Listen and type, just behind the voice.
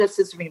Just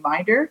as a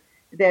reminder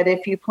that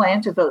if you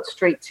plan to vote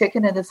straight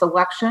ticket in this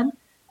election,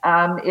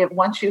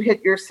 once you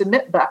hit your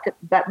submit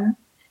button,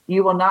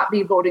 you will not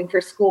be voting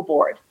for school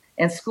board.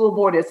 And school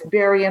board is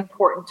very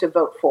important to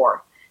vote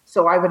for.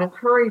 So I would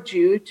encourage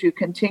you to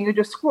continue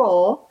to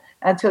scroll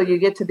until you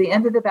get to the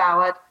end of the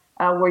ballot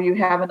where you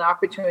have an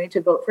opportunity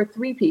to vote for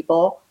 3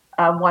 people,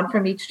 one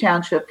from each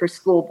township for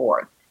school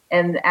board.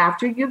 And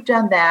after you've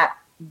done that,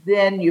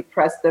 then you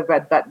press the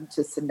red button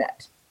to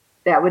submit.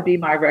 That would be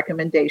my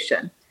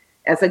recommendation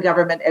as a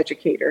government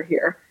educator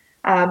here.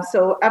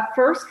 So up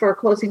first for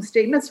closing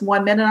statements,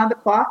 1 minute on the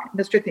clock,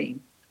 Mr. Thiem.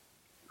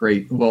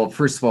 Great. Well,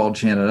 first of all,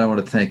 Janet, I want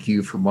to thank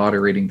you for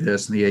moderating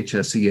this and the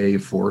HSEA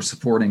for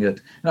supporting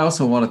it. And I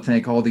also want to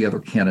thank all the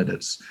other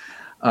candidates.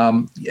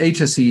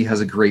 HSE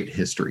has a great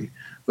history,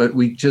 but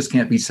we just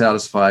can't be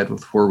satisfied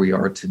with where we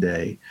are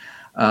today.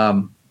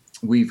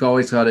 We've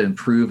always got to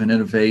improve and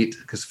innovate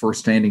because if we're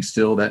standing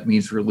still, that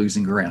means we're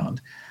losing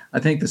ground. I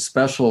think the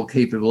special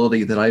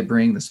capability that I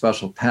bring, the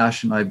special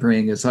passion I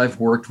bring is I've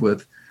worked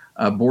with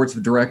boards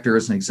of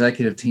directors and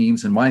executive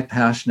teams, and my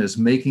passion is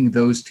making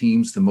those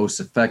teams the most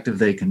effective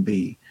they can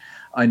be.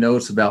 I know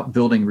it's about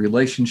building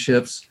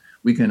relationships.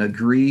 We can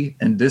agree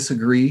and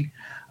disagree,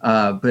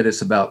 but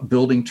it's about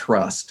building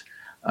trust,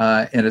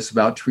 and it's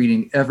about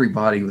treating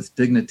everybody with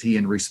dignity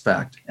and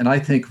respect. And I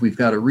think we've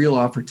got a real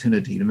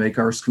opportunity to make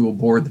our school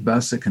board the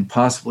best it can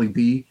possibly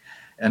be.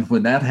 And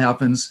when that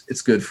happens,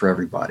 it's good for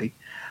everybody.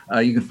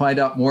 You can find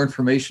out more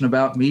information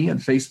about me on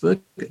Facebook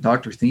at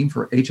Dr. Thiem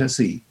for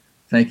HSE.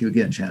 Thank you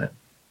again, Janet.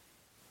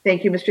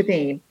 Thank you, Mr.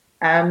 Thiem.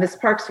 Ms.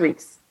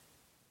 Parks-Weeks.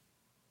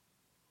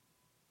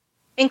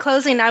 In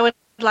closing, I would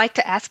like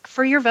to ask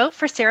for your vote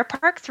for Sarah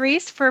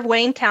Parks-Weeks for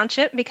Wayne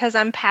Township because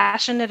I'm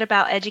passionate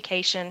about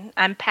education.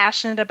 I'm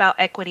passionate about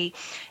equity.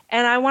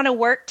 And I want to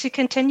work to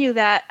continue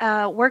that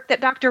work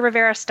that Dr.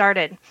 Rivera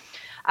started.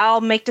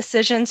 I'll make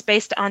decisions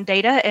based on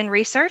data and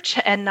research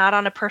and not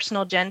on a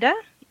personal agenda.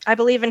 I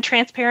believe in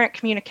transparent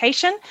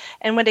communication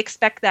and would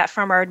expect that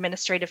from our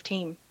administrative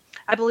team.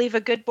 I believe a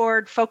good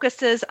board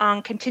focuses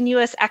on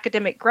continuous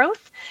academic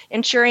growth,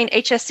 ensuring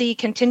HSE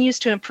continues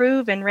to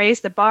improve and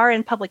raise the bar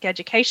in public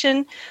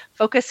education,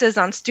 focuses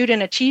on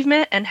student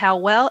achievement and how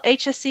well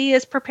HSE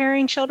is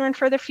preparing children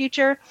for the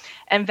future,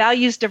 and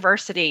values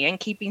diversity and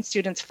keeping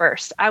students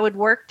first. I would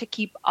work to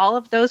keep all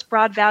of those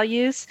broad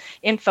values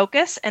in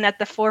focus and at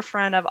the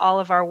forefront of all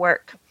of our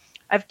work.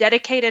 I've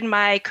dedicated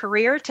my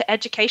career to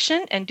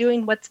education and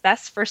doing what's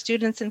best for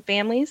students and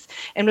families,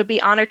 and would be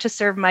honored to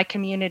serve my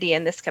community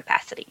in this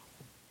capacity.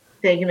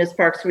 Thank you, Ms.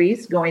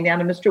 Parks-Weeks. Going down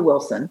to Mr.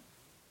 Wilson.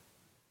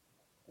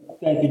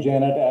 Thank you,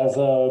 Janet. As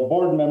a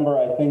board member,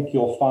 I think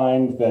you'll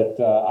find that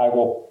I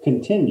will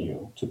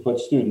continue to put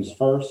students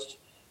first.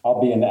 I'll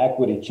be an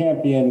equity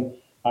champion.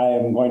 I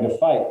am going to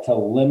fight to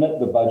limit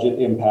the budget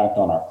impact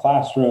on our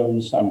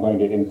classrooms. I'm going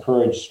to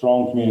encourage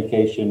strong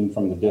communication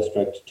from the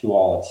district to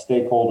all its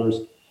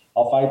stakeholders.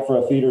 I'll fight for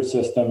a feeder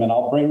system, and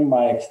I'll bring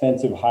my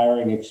extensive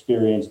hiring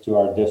experience to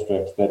our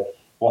district that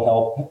will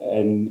help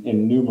in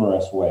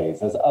numerous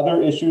ways. As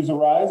other issues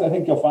arise, I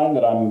think you'll find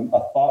that I'm a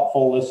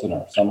thoughtful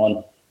listener,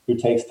 someone who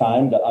takes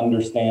time to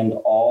understand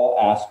all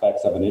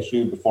aspects of an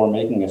issue before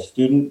making a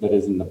decision that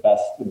is in the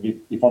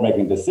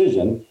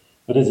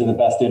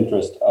best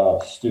interest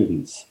of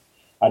students.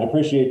 I'd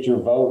appreciate your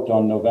vote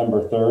on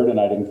November 3rd, and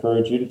I'd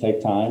encourage you to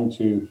take time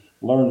to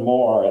learn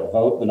more at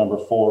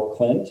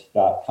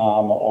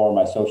vote4clint.com or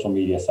my social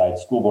media site,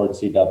 School Board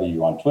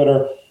CW on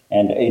Twitter,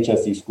 and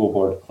HSE School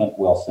Board Clint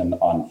Wilson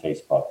on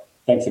Facebook.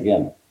 Thanks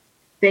again.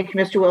 Thank you,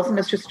 Mr. Wilson.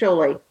 Mr.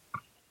 Stoley.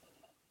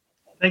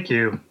 Thank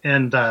you.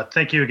 And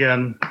thank you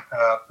again,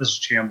 Mrs.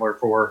 Chandler,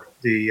 for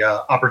the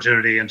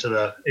opportunity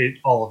into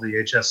all of the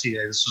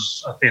HSEA. This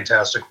is a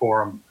fantastic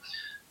forum.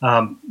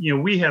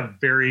 We have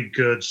very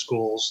good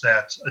schools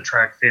that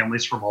attract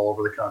families from all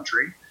over the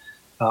country.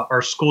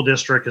 Our school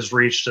district has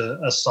reached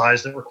a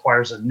size that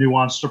requires a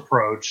nuanced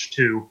approach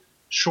to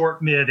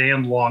short, mid,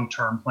 and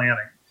long-term planning.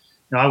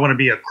 I want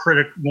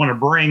to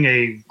bring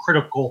a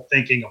critical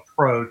thinking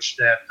approach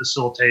that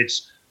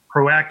facilitates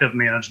proactive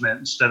management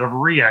instead of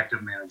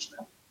reactive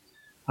management.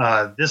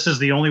 This is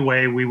the only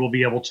way we will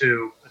be able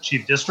to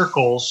achieve district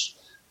goals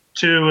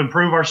to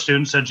improve our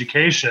students'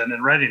 education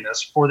and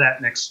readiness for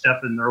that next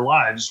step in their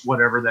lives,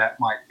 whatever that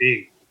might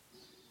be.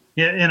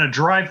 In a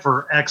drive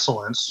for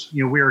excellence,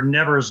 we are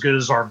never as good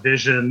as our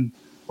vision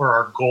or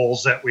our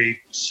goals that we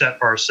set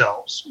for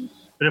ourselves.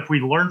 But if we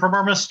learn from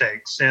our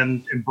mistakes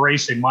and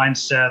embrace a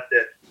mindset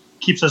that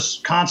keeps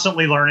us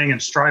constantly learning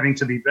and striving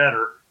to be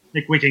better, I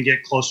think we can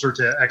get closer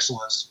to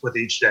excellence with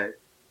each day.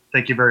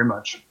 Thank you very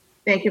much.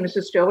 Thank you,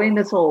 Mr. Stowey.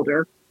 Ms.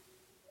 Holder.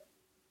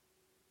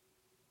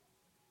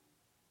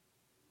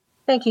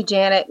 Thank you,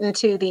 Janet, and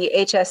to the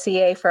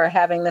HSEA for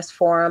having this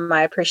forum.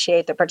 I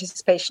appreciate the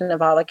participation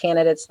of all the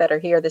candidates that are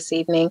here this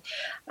evening.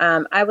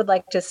 I would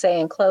like to say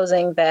in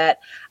closing that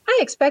I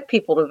expect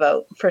people to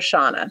vote for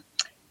Shauna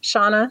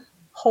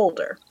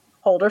Holder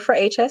for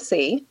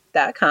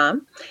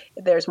HSE.com.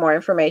 There's more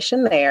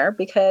information there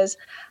because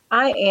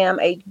I am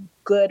a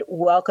good,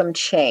 welcome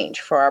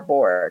change for our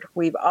board.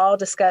 We've all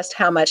discussed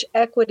how much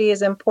equity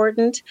is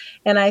important,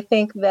 and I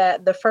think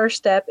that the first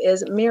step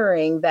is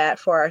mirroring that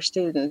for our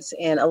students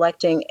in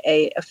electing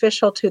an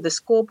official to the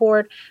school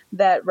board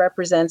that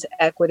represents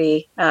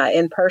equity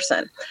in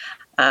person.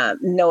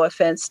 No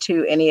offense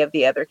to any of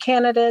the other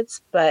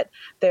candidates, but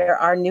there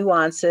are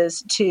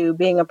nuances to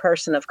being a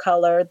person of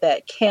color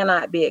that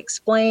cannot be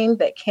explained,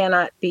 that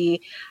cannot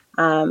be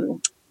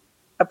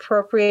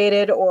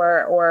appropriated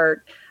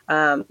or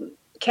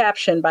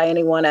captioned by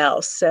anyone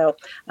else. So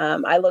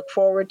I look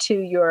forward to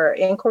your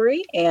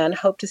inquiry and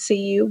hope to see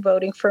you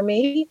voting for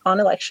me on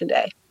Election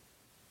Day.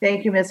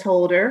 Thank you, Ms.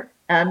 Holder.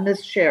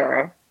 Ms.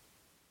 Scherer.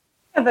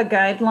 I have a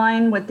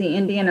guideline with the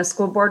Indiana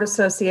School Board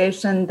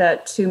Association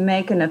that to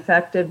make an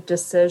effective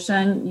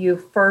decision, you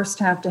first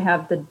have to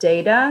have the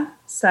data,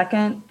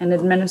 second, an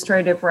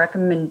administrative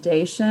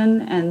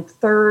recommendation, and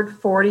third,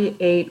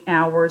 48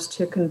 hours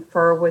to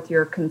confer with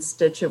your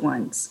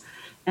constituents.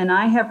 And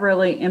I have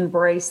really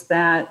embraced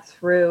that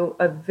through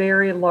a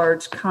very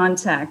large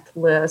contact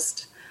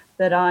list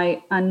that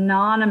I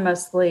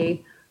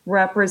anonymously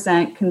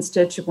represent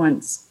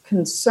constituents'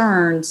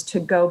 concerns to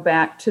go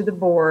back to the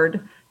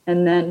board.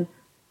 And then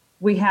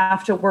we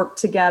have to work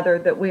together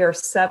that we are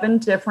 7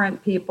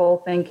 different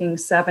people thinking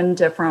 7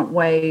 different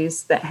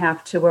ways that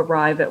have to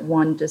arrive at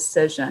one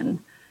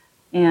decision.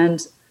 And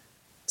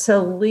to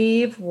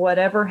leave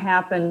whatever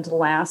happened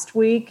last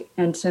week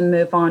and to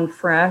move on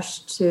fresh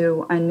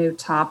to a new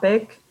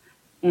topic.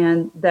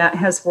 And that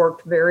has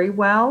worked very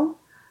well.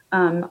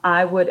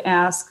 I would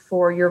ask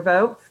for your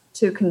vote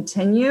to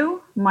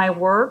continue my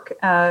work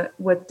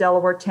with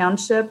Delaware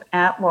Township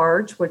at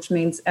large, which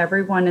means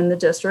everyone in the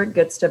district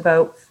gets to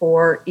vote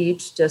for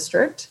each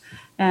district.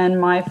 And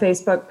my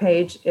Facebook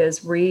page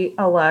is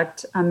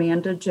Re-elect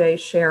Amanda J.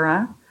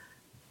 Scherer,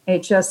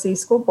 HSE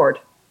School Board.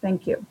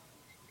 Thank you.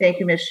 Thank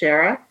you, Ms.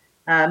 Scherer.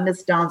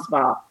 Ms.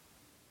 Donsbaugh.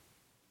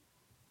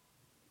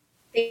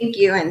 Thank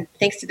you, and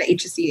thanks to the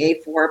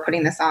HSEA for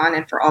putting this on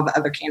and for all the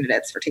other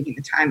candidates for taking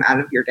the time out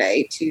of your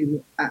day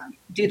to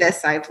do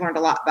this. I've learned a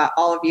lot about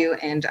all of you,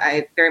 and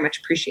I very much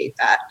appreciate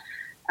that.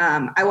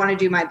 I want to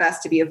do my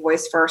best to be a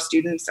voice for our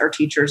students, our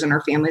teachers, and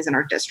our families in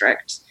our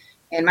district.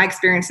 And my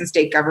experience in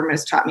state government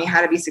has taught me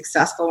how to be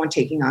successful when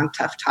taking on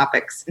tough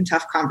topics and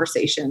tough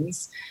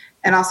conversations,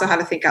 and also how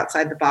to think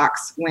outside the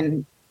box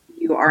when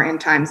you are in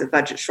times of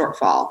budget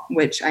shortfall,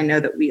 which I know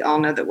that we all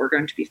know that we're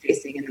going to be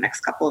facing in the next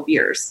couple of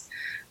years.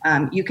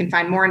 You can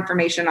find more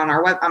information on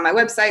on my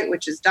website,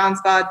 which is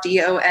Donsbaugh,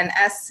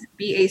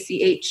 DONSBACH,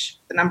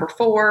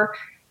 4,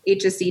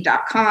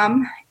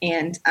 HSE.com.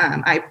 And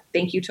I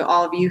thank you to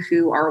all of you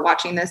who are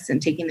watching this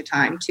and taking the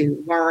time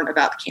to learn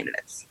about the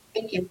candidates.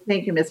 Thank you.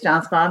 Thank you, Ms.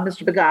 Donsbaugh.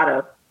 Mr.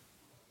 Bagato.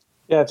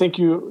 Yeah, thank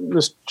you,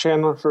 Ms.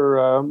 Chandler,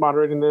 for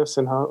moderating this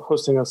and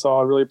hosting us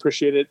all. I really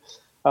appreciate it.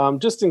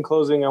 Just in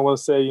closing, I want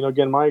to say,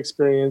 again, my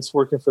experience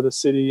working for the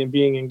city and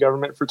being in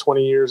government for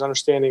 20 years,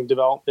 understanding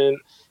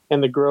development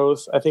and the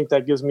growth, I think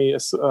that gives me a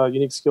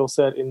unique skill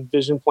set in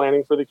vision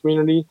planning for the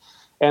community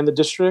and the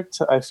district.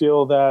 I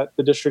feel that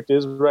the district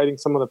is writing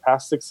some of the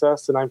past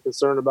success, and I'm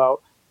concerned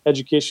about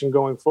education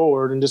going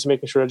forward and just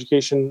making sure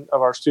education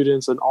of our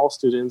students and all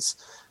students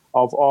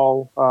of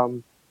all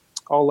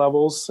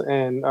levels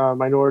and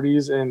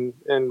minorities and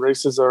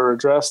races are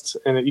addressed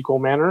in an equal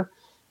manner.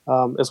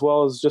 As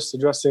well as just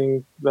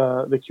addressing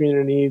the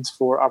community needs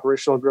for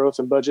operational growth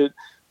and budget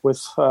with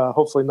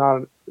hopefully not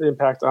an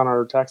impact on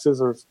our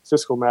taxes or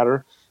fiscal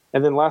matter.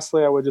 And then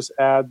lastly, I would just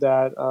add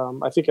that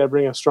I think I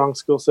bring a strong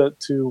skill set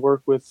to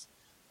work with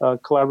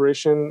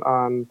collaboration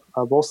on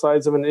both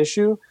sides of an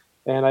issue.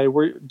 And I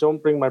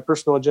don't bring my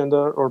personal agenda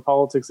or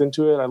politics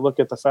into it. I look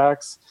at the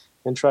facts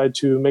and try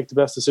to make the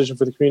best decision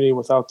for the community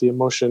without the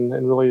emotion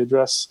and really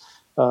address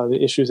the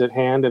issues at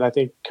hand. And I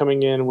think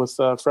coming in with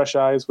fresh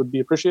eyes would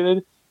be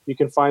appreciated. You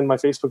can find my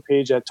Facebook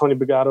page at Tony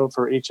Bagato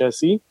for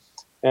HSE,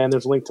 and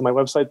there's a link to my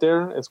website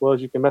there, as well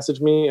as you can message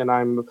me, and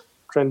I'm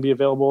trying to be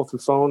available through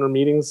phone or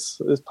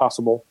meetings as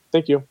possible.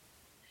 Thank you.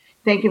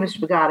 Thank you, Mr.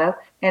 Bagato.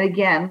 And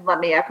again, let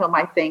me echo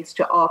my thanks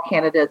to all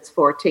candidates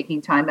for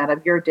taking time out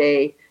of your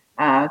day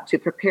to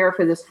prepare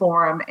for this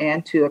forum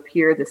and to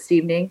appear this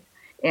evening.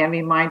 And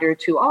reminder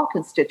to all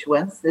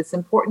constituents, it's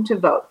important to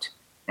vote,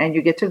 and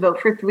you get to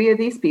vote for 3 of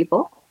these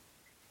people.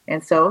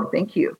 And so thank you.